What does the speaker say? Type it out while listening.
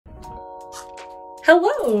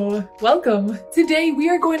Hello! Welcome! Today we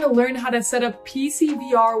are going to learn how to set up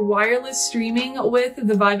pcvr wireless streaming with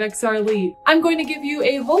the VIVE XR Elite. I'm going to give you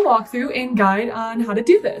a whole walkthrough and guide on how to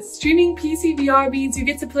do this. Streaming pcvr means you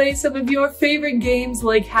get to play some of your favorite games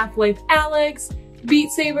like Half-Life Alyx,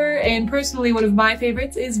 Beat Saber, and personally one of my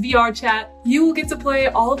favorites is VR Chat. You will get to play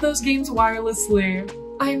all of those games wirelessly.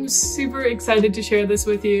 I'm super excited to share this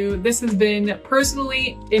with you. This has been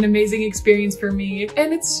personally an amazing experience for me,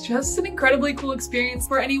 and it's just an incredibly cool experience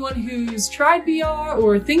for anyone who's tried VR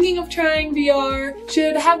or thinking of trying VR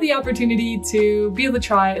should have the opportunity to be able to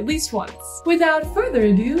try at least once. Without further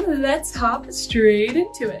ado, let's hop straight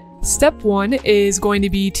into it. Step 1 is going to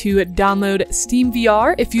be to download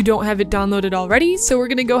SteamVR if you don't have it downloaded already. So we're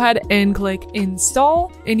going to go ahead and click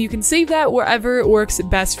install, and you can save that wherever works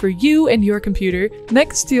best for you and your computer.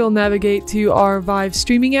 Next, you'll navigate to our VIVE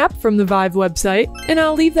Streaming app from the VIVE website, and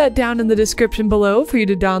I'll leave that down in the description below for you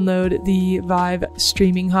to download the VIVE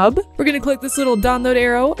Streaming Hub. We're going to click this little download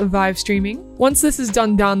arrow, VIVE Streaming. Once this is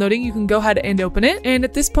done downloading, you can go ahead and open it, and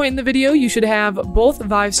at this point in the video, you should have both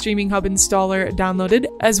VIVE Streaming Hub installer downloaded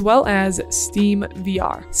as well as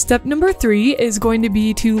SteamVR. Step number 3 is going to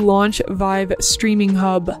be to launch VIVE Streaming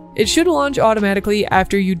Hub. It should launch automatically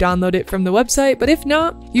after you download it from the website, but if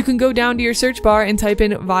not, you can go down to your search bar and type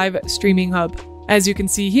in VIVE Streaming Hub. As you can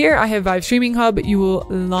see here, I have VIVE Streaming Hub. You will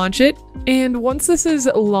launch it. And once this is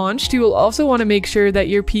launched, you will also want to make sure that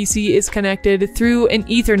your PC is connected through an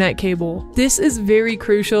Ethernet cable. This is very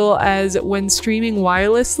crucial as when streaming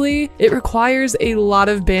wirelessly, it requires a lot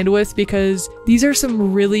of bandwidth because these are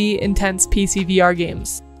some really intense PC VR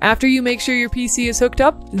games. After you make sure your PC is hooked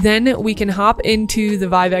up, then we can hop into the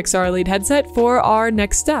VIVE XR Elite headset for our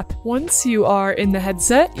next step. Once you are in the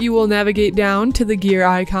headset, you will navigate down to the gear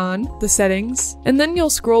icon, the settings, and then you'll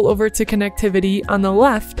scroll over to connectivity on the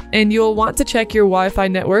left, and you'll want to check your Wi-Fi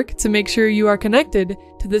network to make sure you are connected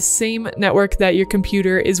to the same network that your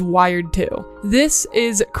computer is wired to. This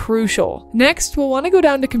is crucial. Next, we'll want to go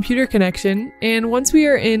down to computer connection, and once we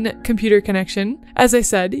are in computer connection, as I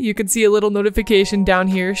said, you can see a little notification down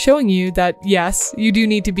here showing you that yes, you do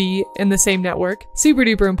need to be in the same network. Super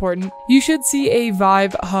duper important. You should see a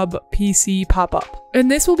VIVE Hub PC pop up. And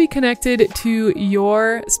this will be connected to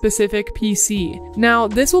your specific PC. Now,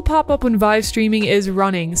 this will pop up when VIVE Streaming is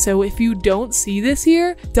running, so if you don't see this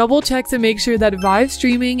here, double check to make sure that VIVE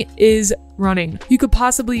Streaming is running. You could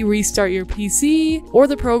possibly restart your PC or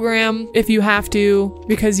the program if you have to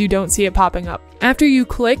because you don't see it popping up. After you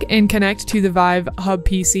click and connect to the VIVE Hub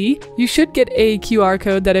PC, you should get a QR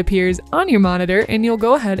code that appears on your monitor, and you'll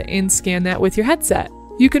go ahead and scan that with your headset.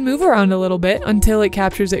 You can move around a little bit until it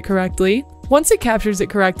captures it correctly. Once it captures it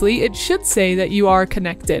correctly, it should say that you are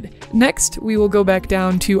connected. Next, we will go back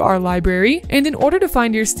down to our library, and in order to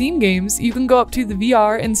find your Steam games, you can go up to the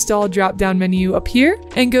VR install drop-down menu up here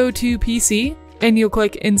and go to PC, and you'll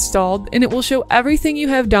click installed, and it will show everything you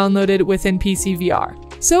have downloaded within pcvr.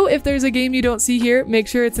 So if there's a game you don't see here, make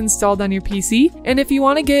sure it's installed on your PC. And if you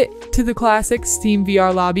want to get to the classic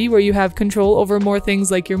SteamVR lobby where you have control over more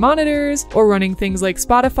things like your monitors or running things like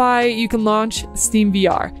Spotify, you can launch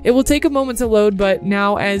SteamVR. It will take a moment to load, but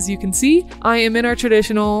now as you can see, I am in our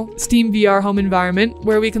traditional SteamVR home environment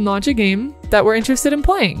where we can launch a game that we're interested in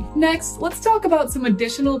playing. Next, let's talk about some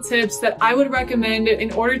additional tips that I would recommend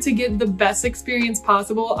in order to get the best experience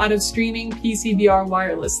possible out of streaming pcvr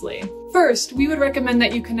wirelessly. First, we would recommend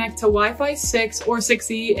that you connect to Wi-Fi 6 or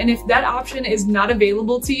 6E, and if that option is not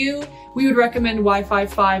available to you, we would recommend Wi-Fi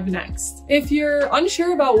 5 next. If you're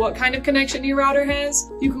unsure about what kind of connection your router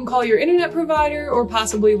has, you can call your internet provider or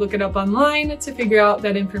possibly look it up online to figure out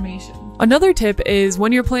that information. Another tip is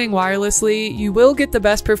when you're playing wirelessly, you will get the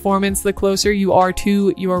best performance the closer you are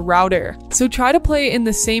to your router. So try to play in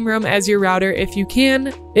the same room as your router if you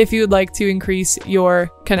can, if you would like to increase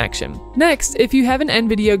your connection. Next, if you have an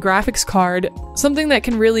NVIDIA graphics card, something that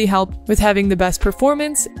can really help with having the best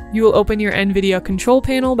performance, you will open your NVIDIA control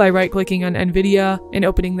panel by right-clicking on NVIDIA and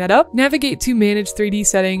opening that up. Navigate to Manage 3D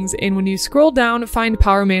Settings, and when you scroll down, find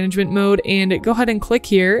Power Management Mode and go ahead and click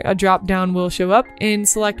here. A drop-down will show up and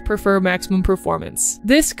select Prefer Maximum Performance.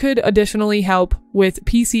 This could additionally help with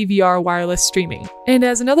pcvr wireless streaming. And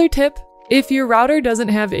as another tip, if your router doesn't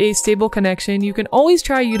have a stable connection, you can always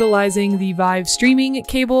try utilizing the VIVE Streaming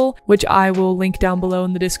cable, which I will link down below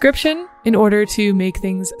in the description, in order to make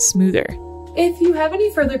things smoother. If you have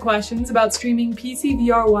any further questions about streaming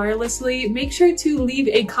pcvr wirelessly, make sure to leave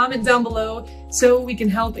a comment down below so we can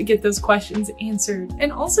help get those questions answered.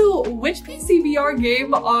 And also, which pcvr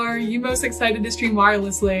game are you most excited to stream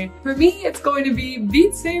wirelessly? For me, it's going to be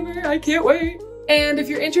Beat Saber. I can't wait. And if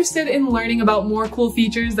you're interested in learning about more cool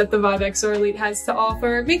features that the VIVE XR Elite has to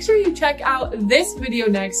offer, make sure you check out this video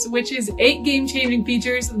next, which is 8 game-changing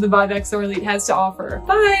features the VIVE XR Elite has to offer.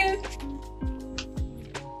 Bye!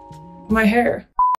 My hair.